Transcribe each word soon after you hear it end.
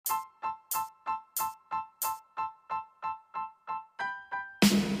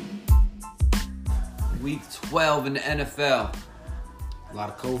Week 12 in the NFL. A lot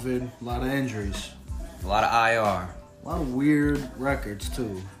of COVID, a lot of injuries. A lot of IR. A lot of weird records,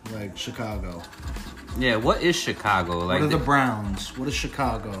 too, like Chicago. Yeah, what is Chicago? Like, what are the Browns? What is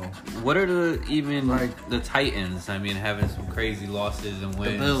Chicago? What are the Titans? I mean, having some crazy losses and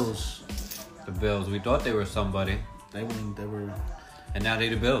wins. The Bills. The Bills. We thought they were somebody. They were. And now they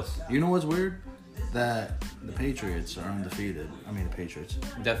the Bills. You know what's weird? That the Patriots are undefeated. I mean, the Patriots.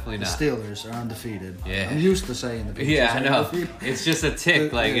 Definitely not. The Steelers are undefeated. Yeah. I'm used to saying the Patriots Yeah, I know. undefeated. It's just a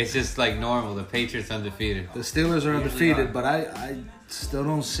tick. It's just like normal. The Patriots undefeated. The Steelers are undefeated, but I still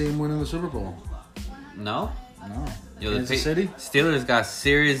don't see them winning the Super Bowl. No? No. Yo, Kansas City? Steelers got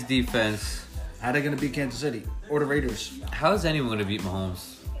serious defense. How are they going to beat Kansas City? Or the Raiders? How is anyone going to beat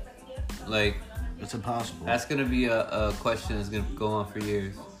Mahomes? It's impossible. That's going to be a question that's going to go on for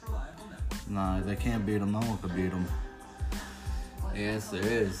years. Nah, they can't beat him. No one could beat him. The answer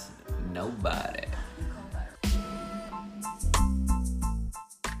is nobody.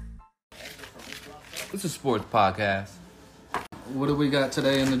 It's a sports podcast. What do we got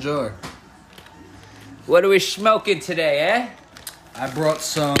today in the jar? What are we smoking today, eh? I brought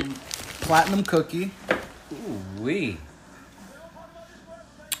some platinum cookie. Ooh-wee.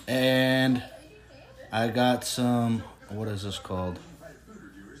 And I got some, what is this called?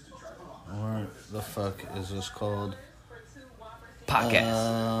 What the fuck is this called?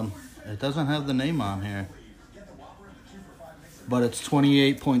 Podcast. It doesn't have the name on here. But it's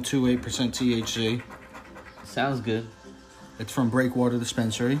 28.28% THC. Sounds good. It's from Breakwater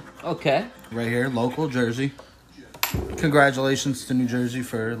Dispensary. Okay. Right here, local, Jersey. Congratulations to New Jersey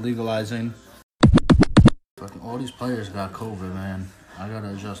for legalizing. Fucking all these players got COVID, man. I gotta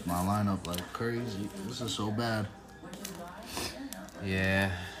adjust my lineup like crazy. This is so bad. Yeah.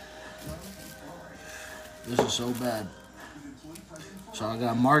 This is so bad. So I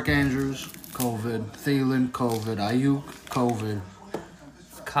got Mark Andrews, COVID. Thielen, COVID. Ayuk, COVID.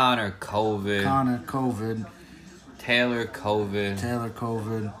 Connor, COVID. Taylor,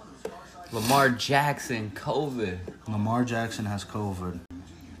 COVID. Lamar Jackson, COVID. Lamar Jackson has COVID.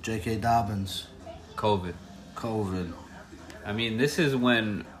 J.K. Dobbins, COVID. I mean, this is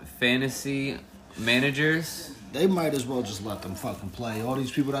when fantasy managers... They might as well just let them fucking play. All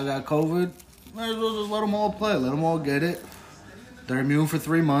these people that got COVID, might as well just let them all play. Let them all get it. They're immune for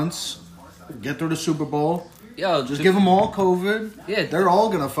 3 months. Get through the Super Bowl. Yo, just give them all COVID. Yeah. They're all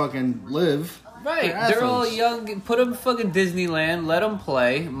going to fucking live. Right. They're all young. Put them fucking Disneyland. Let them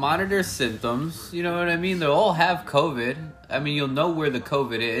play. Monitor symptoms. You know what I mean? They'll all have COVID. I mean, you'll know where the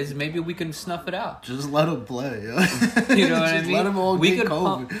COVID is. Maybe we can snuff it out. Just let them play. You know what I mean? Let them all get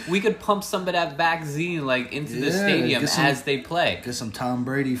COVID. We could pump some of that vaccine into the stadium as they play. Get some Tom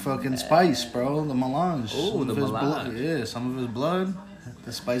Brady fucking spice, bro. The melange. Ooh, the melange. Yeah, some of his blood.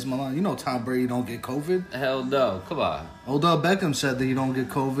 The spice melange. You know Tom Brady don't get COVID. Hell no. Come on. Odell Beckham said that he don't get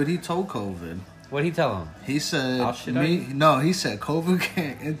COVID. He told COVID. What'd he tell him? He said, he said COVID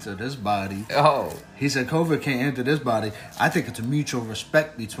can't enter this body. Oh. He said COVID can't enter this body. I think it's a mutual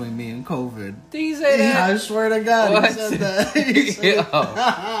respect between me and COVID. Did he say that? I swear to God, what? He said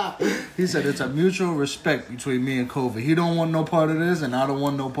that. He said it's a mutual respect between me and COVID. He don't want no part of this, and I don't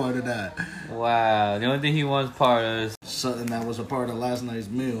want no part of that. Wow. The only thing he wants part of is... something that was a part of last night's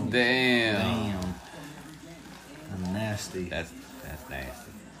meal. Damn. That's nasty. That's nasty.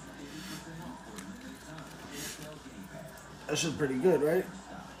 That shit's pretty good, right?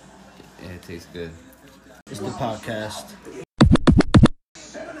 Yeah, it tastes good. It's the podcast.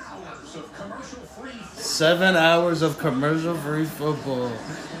 7 hours of commercial-free football.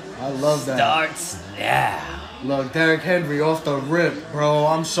 I love that. Starts now. Look, Derrick Henry off the rip, bro.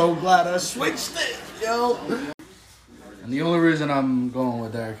 I'm so glad I switched it, yo. And the only reason I'm going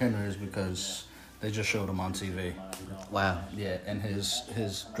with Derrick Henry is because they just showed him on TV. Wow. Yeah, and his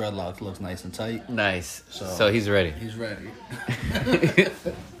dreadlock looks nice and tight. Nice. So he's ready. He's ready.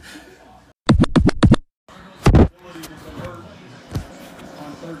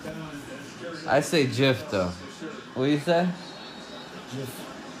 I say Jif, though. What do you say?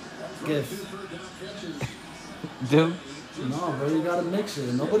 GIF. Duke? No, bro, you gotta mix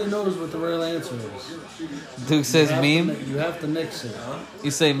it. Nobody knows what the real answer is. Duke says meme? You have to mix it.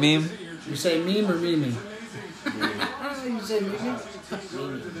 You say meme? You say meme or meme? You say meme?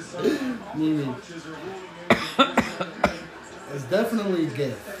 Meme. It's definitely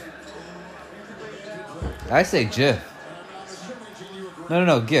GIF. I say Jif.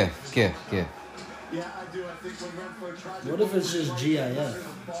 No, GIF. What if it's just GIF?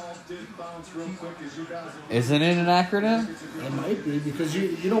 Isn't it an acronym? It might be, because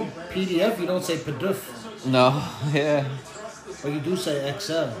you don't PDF, you don't say PDF. No, yeah. But you do say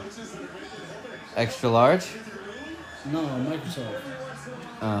Excel. Extra large? No, Microsoft.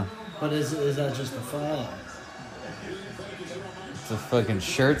 But is that just a file? It's a fucking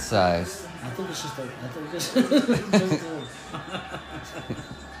shirt size. I think it's just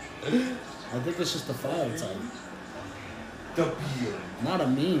I think it's just a file type. Not a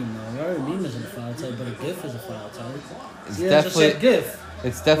meme, though. A meme isn't a file type, but a GIF is a file type. It's I definitely just said GIF.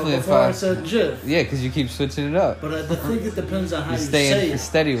 It's definitely before a file. I said GIF. Yeah, because you keep switching it up. But I think it depends on how You're you staying say it.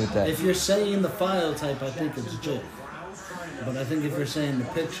 steady with that. If you're saying the file type, I think it's GIF. But I think if you're saying the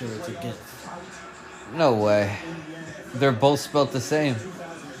picture, it's a GIF. No way. They're both spelled the same.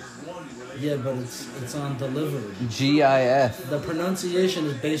 Yeah, but it's on delivery. GIF. The pronunciation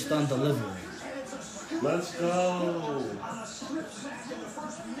is based on delivery. Let's go.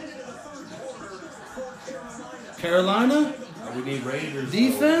 Carolina? We need Raiders.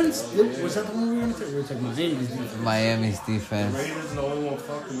 Defense? Yeah. Was that the one we were going to take? We were talking Miami's defense. Miami's defense. Raiders are the only one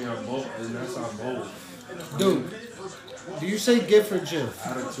fucking me on both, and that's on both. Dude, do you say GIF or GIF?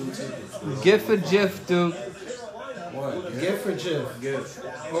 Out of 2 tickets. GIF or GIF, dude. What? GIF or GIF? GIF.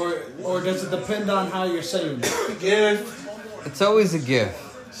 Or does it depend on how you're saying it? GIF. It's always a GIF.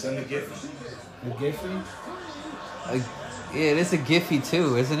 Send a GIF. A Giphy? Yeah, it is a Giphy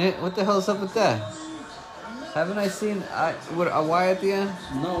too, isn't it? What the hell's up with that? Haven't I seen a Y at the end?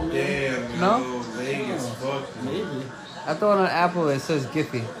 No, man. Damn, No? yo, Vegas, fuck. Maybe. I thought on Apple it says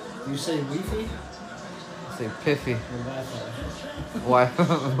Giphy. You say Wi-Fi? I say Piffy. Or Wi-Fi? Why?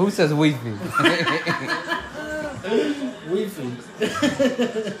 Who says Wi-Fi? Wi-Fi.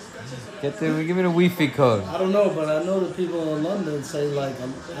 Give me the Wi-Fi code. I don't know, but I know that people in London say like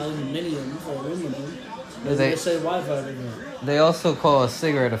aluminium or aluminum. They say Wi-Fi again. They also call a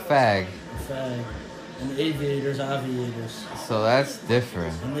cigarette a fag. A fag. And aviators, aviators. So that's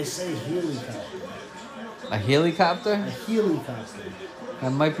different. And they say helicopter. A helicopter? A helicopter.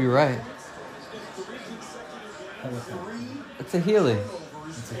 That might be right. Helicopter. It's a heli.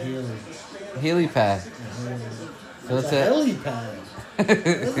 It's a heli. Helipad. So It's a helipad.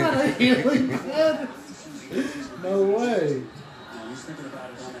 It's not a helipad. No way.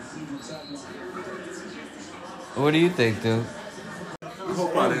 What do you think, dude? I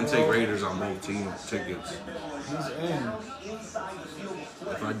hope I didn't take Raiders on both team tickets. He's in.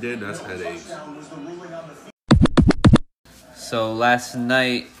 If I did, that's headaches. So last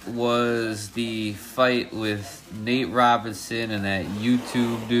night was the fight with Nate Robinson and that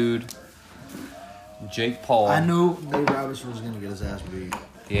YouTube dude, Jake Paul. I knew Nate Robinson was gonna get his ass beat.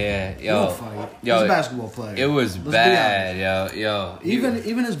 Yeah, No yo, fight. yo, He's a basketball player. it was Let's be bad, yo.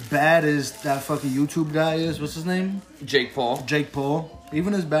 Even as bad as that fucking YouTube guy is, what's his name? Jake Paul. Jake Paul.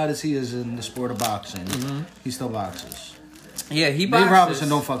 Even as bad as he is in the sport of boxing, he still boxes. Yeah, he boxes. Nate Robinson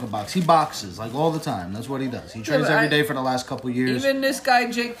don't fucking box. He boxes like all the time. That's what he does. He trains but every day for the last couple years. Even this guy,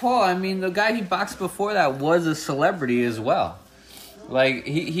 Jake Paul. I mean, the guy he boxed before that was a celebrity as well. Like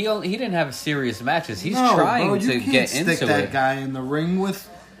he didn't have serious matches. He's trying bro, to you can't get stick into that it. guy in the ring with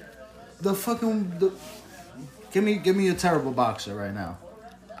the fucking. Give me a terrible boxer right now.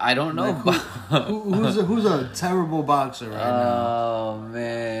 I don't know. Who's a terrible boxer right now? Oh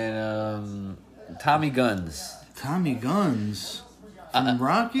man, Tommy Guns. Tommy Guns from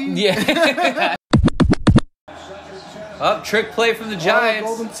Rocky. Yeah. Up, trick play from the Giants.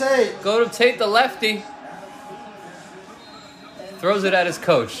 Golden Tate. Golden Tate, the lefty, throws it at his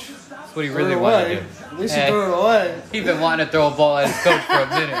coach. That's what he really wanted to do. At least he threw it away. He's been wanting to throw a ball at his coach for a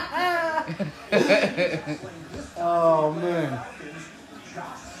minute. Oh man.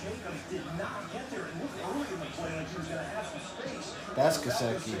 That's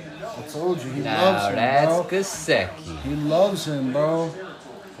Kaseki. I told you, he loves him, that's bro. Kaseki. He loves him, bro.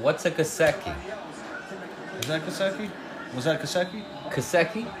 What's a Kaseki? Is that Kaseki? Was that Kaseki?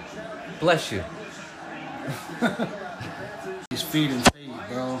 Kaseki? Bless you. He's feeding Tate,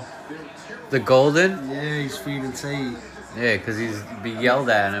 bro. The Golden? Yeah, he's feeding Tate. Yeah, because he's be yelled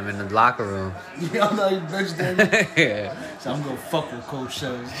at him in the locker room. Yeah, I know you bitch then. Yeah. So I'm gonna fuck what Coach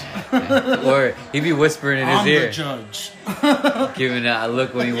says. Or he be whispering in his I'm ear. the judge. Giving that a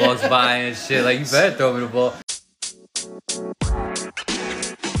look when he walks by and shit. Like, you better throw me the ball.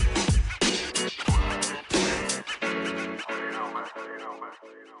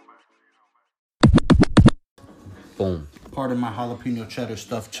 Boom. Pardon my jalapeno cheddar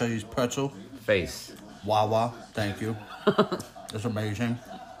stuffed cheese pretzel. Face. Wawa, thank you. That's amazing.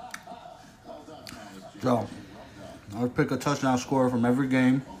 So, I'll pick a touchdown scorer from every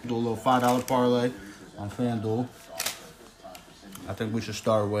game. Do a little $5 parlay on FanDuel. I think we should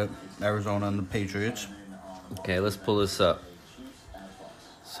start with Arizona and the Patriots. Okay, let's pull this up.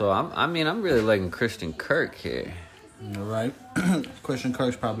 So I'm really liking Christian Kirk here. You're right. Christian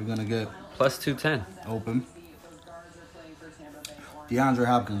Kirk's probably going to get Plus 210. open. DeAndre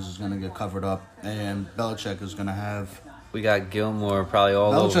Hopkins is going to get covered up, and Belichick is going to have... We got Gilmore probably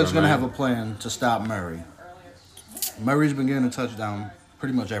all over. Belichick's going to right? have a plan to stop Murray. Murray's been getting a touchdown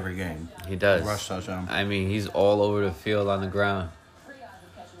pretty much every game. He does. Rush touchdown. I mean, he's all over the field on the ground.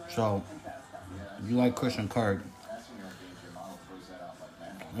 So, you like Christian Kirk.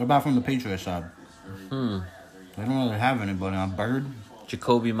 What about from the Patriots side? They don't really have anybody on Bird.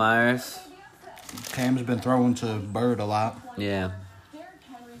 Jacoby Myers. Cam's been throwing to Bird a lot. Yeah.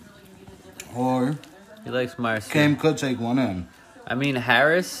 Or He likes Myers. too. Cam could take one in. I mean,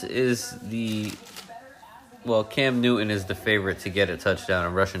 Harris is the... Well, Cam Newton is the favorite to get a touchdown, a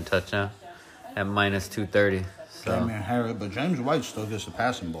rushing touchdown, at minus 230. So Damian Harris, but James White still gets the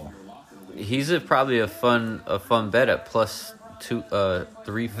passing ball. he's probably a fun bet at plus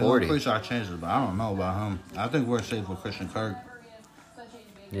 340. Pretty sure I changed it, but I don't know about him. I think we're safe with Christian Kirk.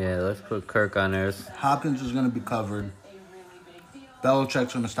 Yeah, let's put Kirk on there. Hopkins is going to be covered.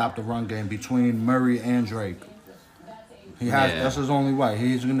 Belichick's going to stop the run game between Murray and Drake. Yeah. That's his only way.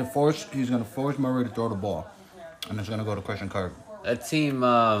 He's going to force Murray to throw the ball, and it's going to go to Christian Kirk. A team,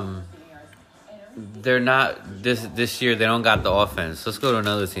 they're not this year. They don't got the offense. Let's go to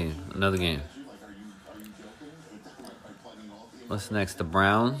another team, another game. What's next? The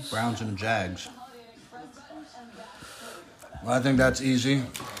Browns. Browns and the Jags. Well, I think that's easy.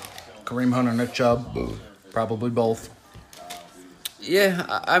 Kareem Hunt or Nick Chubb, probably both. Yeah,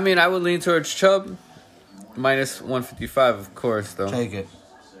 I mean, I would lean towards Chubb. Minus 155, of course, though. Take it.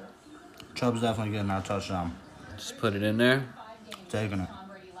 Chubb's definitely getting that touchdown. Just put it in there. Taking it.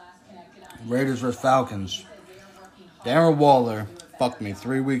 Raiders vs. Falcons. Darren Waller fucked me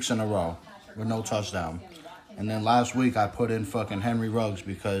 3 weeks in a row with no touchdown. And then last week I put in fucking Henry Ruggs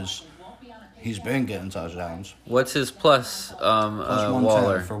because he's been getting touchdowns. What's his plus? Plus 110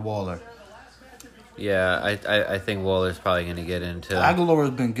 Waller. for Waller. Yeah, I think Waller's probably gonna get into. Aguilar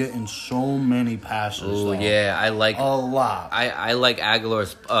has been getting so many passes. Oh though. yeah, I like A lot. I like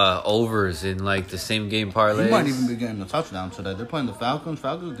Aguilar's overs in like the same game parlays. He might even be getting a touchdown today. They're playing the Falcons.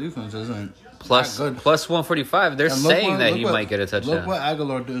 Falcons defense isn't plus that good. plus 145. They're And look saying what- that look he what- might get a touchdown. Look what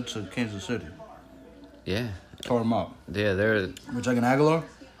Aguilar did to Kansas City. Yeah, Tore him up. yeah, they're We're taking Aguilar?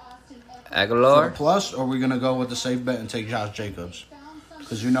 For the Aguilar. plus, or are we going to go with the safe bet and take Josh Jacobs?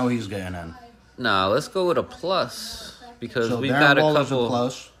 Because you know he's getting in. Nah, let's go with a plus because So we've Darren got a Waller's couple. a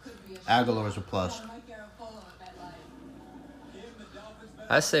plus. Aguilar's a plus.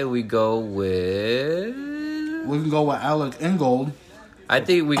 I say we go with. We can go with Alec Ingold. I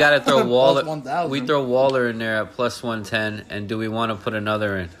think we got to throw Plus Waller. 1,000. We throw Waller in there at plus 110, and do we want to put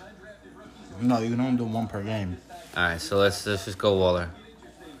another in? No, you can only do one per game. All right, so let's just go Waller.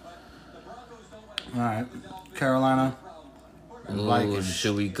 All right. Carolina. And Ooh, Vikings.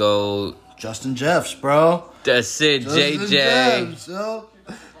 should we go? Justin Jeffs, bro. That's it, Justin JJ. Jeffs, yo.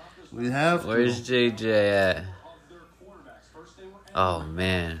 We have to. Where's JJ at? Oh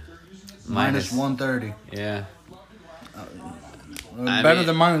man, Minus 130. Yeah, I Better mean-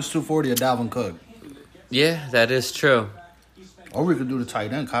 than minus 240 at Dalvin Cook. yeah, that is true. Or we could do the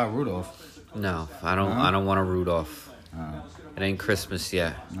tight end, Kyle Rudolph. No, I don't. No? I don't want to Rudolph. Alright. It ain't Christmas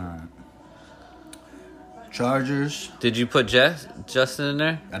yet. Alright. Chargers. Did you put Justin in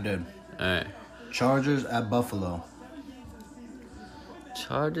there? I did. All right. Chargers at Buffalo.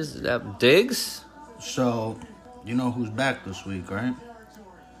 Charges that Diggs, So, you know who's back this week, right?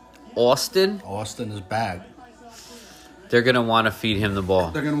 Austin. Austin is back. They're gonna want to feed him the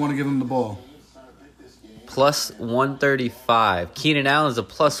ball. They're going to want to give him the ball. Plus 135. Keenan Allen's a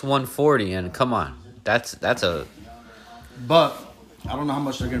plus 140, and come on, that's a. But, I don't know how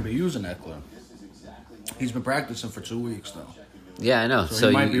much they're going to be using Eckler. He's been practicing for 2 weeks, though. Yeah, I know. So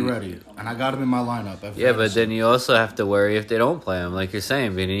he might be you- ready. And I got him in my lineup. at Yeah, but fantasy. then you also have to worry if they don't play him, like you're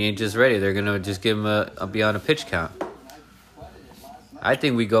saying. But he ain't just ready. They're gonna just give him a beyond a pitch count. I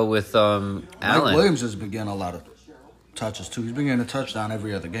think we go with Mike Allen. Williams has been getting a lot of touches, too. He's been getting a touchdown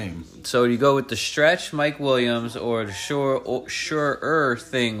every other game. So you go with the stretch, Mike Williams, or the surer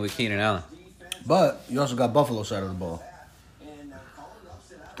thing with Keenan Allen. But you also got Buffalo side of the ball.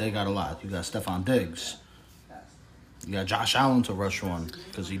 They got a lot. You got Stephon Diggs. You got Josh Allen to rush one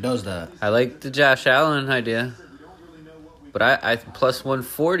because he does that. I like the Josh Allen idea, but I plus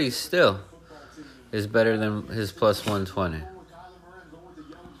 140 still is better than his plus 120.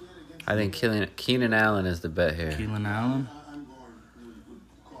 I think Keenan Allen is the bet here. Keelan Allen.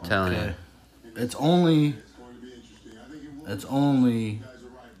 Telling you, It's only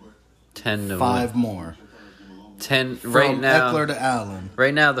 10 to 5 more. 10 From right now. Eckler to Allen.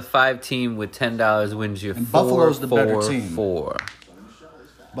 Right now, the 5 team with $10 wins you And 4, Buffalo's the better 4, team. 4.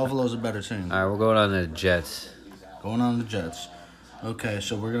 Buffalo's a better team. All right, we're going on the Jets. Going on the Jets. Okay,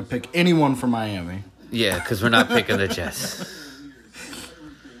 so we're going to pick anyone from Miami. Yeah, because we're not picking the Jets.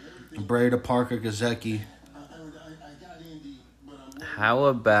 Breda, Parker, Gesicki. How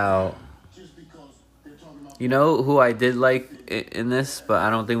about... You know who I did like in this, but I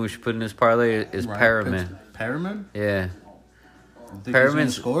don't think we should put in this parlay, is Perriman. Perriman? Yeah. You think he's going to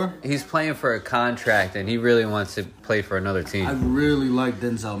Perriman's score? He's playing for a contract, and he really wants to play for another team. I really like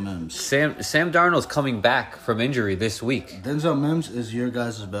Denzel Mims. Sam Darnold's coming back from injury this week. Denzel Mims is your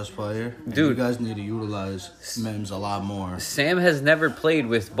guys' best player. And Dude. you guys need to utilize Mims a lot more. Sam has never played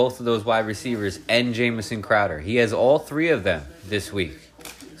with both of those wide receivers and Jamison Crowder. He has all 3 of them this week.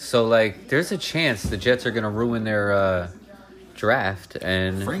 So, like, there's a chance the Jets are going to ruin their draft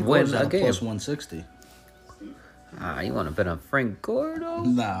and Frank win Gore's a at a game. plus 160. You want to bet on Frank Gore, though?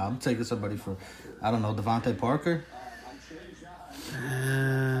 Nah, I'm taking somebody for, I don't know, Devontae Parker?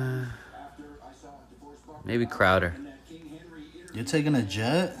 Maybe Crowder. You're taking a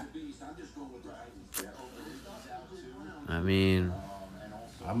Jet? I mean,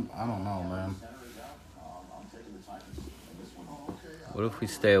 I don't know, man. what if we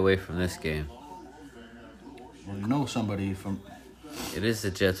stay away from this game? Well, you know somebody from It is the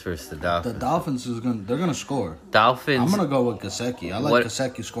Jets versus the the Dolphins. Dolphins they're gonna score. Dolphins. I'm gonna go with Gesicki. I like What-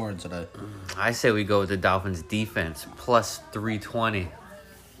 Gesicki scoring today. I say we go with the Dolphins defense plus 320.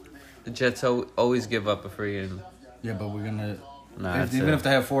 The Jets always give up a free and Yeah, but we're gonna Nah, even if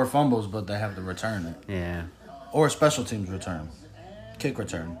they have 4 fumbles, but they have to return it. yeah, Or special teams return. Kick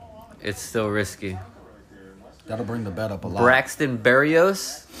return. it's still risky. That'll bring the bet up a lot. Braxton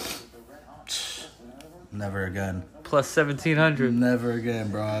Berrios Never again. plus 1,700. Never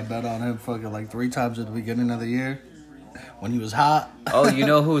again, bro. I bet on him fucking like 3 times at the beginning of the year when he was hot. Oh, you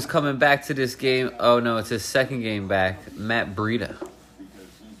know who's coming back to this game? Oh no, it's his second game back. Matt Breida.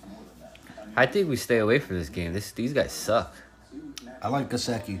 I think we stay away from this game. These guys suck. I like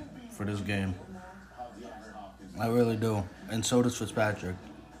Gesicki for this game. I really do. And so does Fitzpatrick.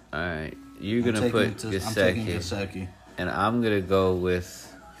 All right, you're I'm gonna put taking Gesicki, Gesicki. and I'm gonna go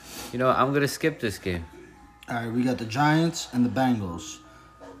with. You know, I'm gonna skip this game. All right, we got the Giants and the Bengals.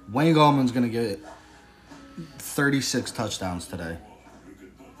 Wayne Gallman's going to get 36 touchdowns today.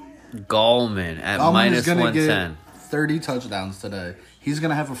 Gallman at Gallman minus is gonna 110. get 30 touchdowns today. He's going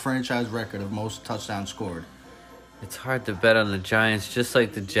to have a franchise record of most touchdowns scored. It's hard to bet on the Giants, just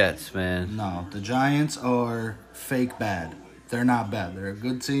like the Jets, man. No, the Giants are fake bad. They're not bad. They're a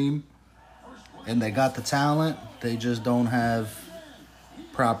good team, and they got the talent. They just don't have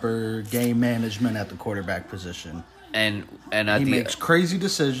proper game management at the quarterback position. And at He the makes crazy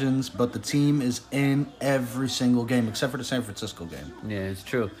decisions, but the team is in every single game except for the San Francisco game. yeah, it's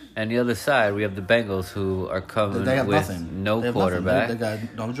true. And the other side, we have the Bengals who are coming They have with nothing. no They have quarterback. Nothing. They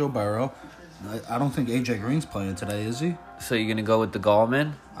got no Joe Burrow. I don't think AJ Green's playing today, is he? So you're gonna go with the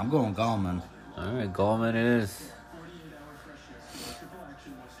Gallman? I'm going Gallman. All right, Gallman it is.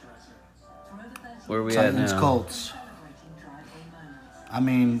 Where are we Titans, at now? Colts. I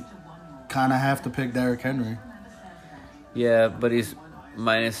mean, kind of have to pick Derrick Henry. Yeah, but he's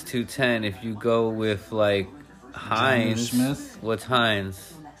minus 210. If you go with like Hines, Smith. what's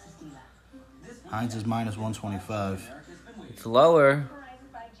Hines? Hines is minus 125. It's lower.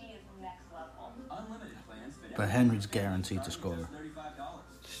 But Henry's guaranteed to score.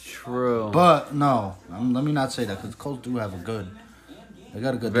 It's true. But, no. Let me not say that, because the Colts do have they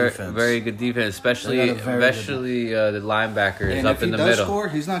got a good defense. Very good defense, especially They got a very good the linebackers And up if he in the does middle. score,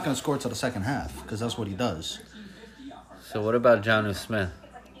 he's not going to score till the second half, because that's what he does. So what about Jonnu Smith?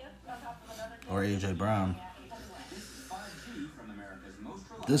 Or A.J. Brown.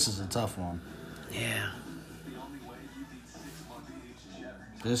 This is a tough one. Yeah.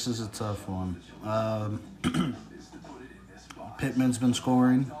 This is a tough one. Pittman's been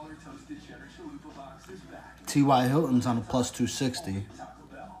scoring. T.Y. Hilton's on a plus 260.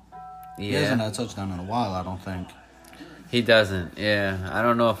 He hasn't Yeah. had a touchdown in a while, I don't think. He doesn't. Yeah. I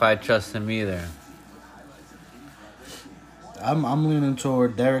don't know if I trust him either. I'm leaning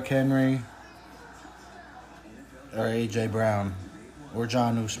toward Derrick Henry or A.J. Brown or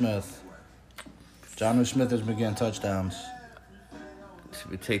Jonnu Smith. Jonnu Smith has been getting touchdowns.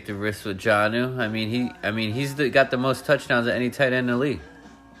 Should we take the risk with Jonnu? He's got the most touchdowns of any tight end in the league.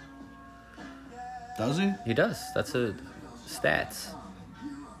 Does he? He does. That's a stats.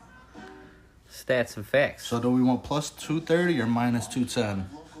 Stats and facts. So do we want plus 230 or minus 210?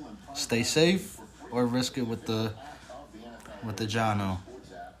 Stay safe or risk it with the Jonnu?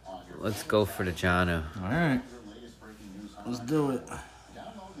 Let's go for the Jonnu. All right. Let's do it.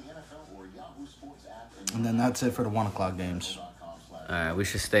 And then that's it for the 1 o'clock games. Alright, we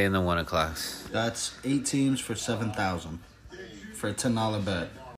should stay in the 1 o'clocks. That's 8 teams for $7,000 for a $10 bet.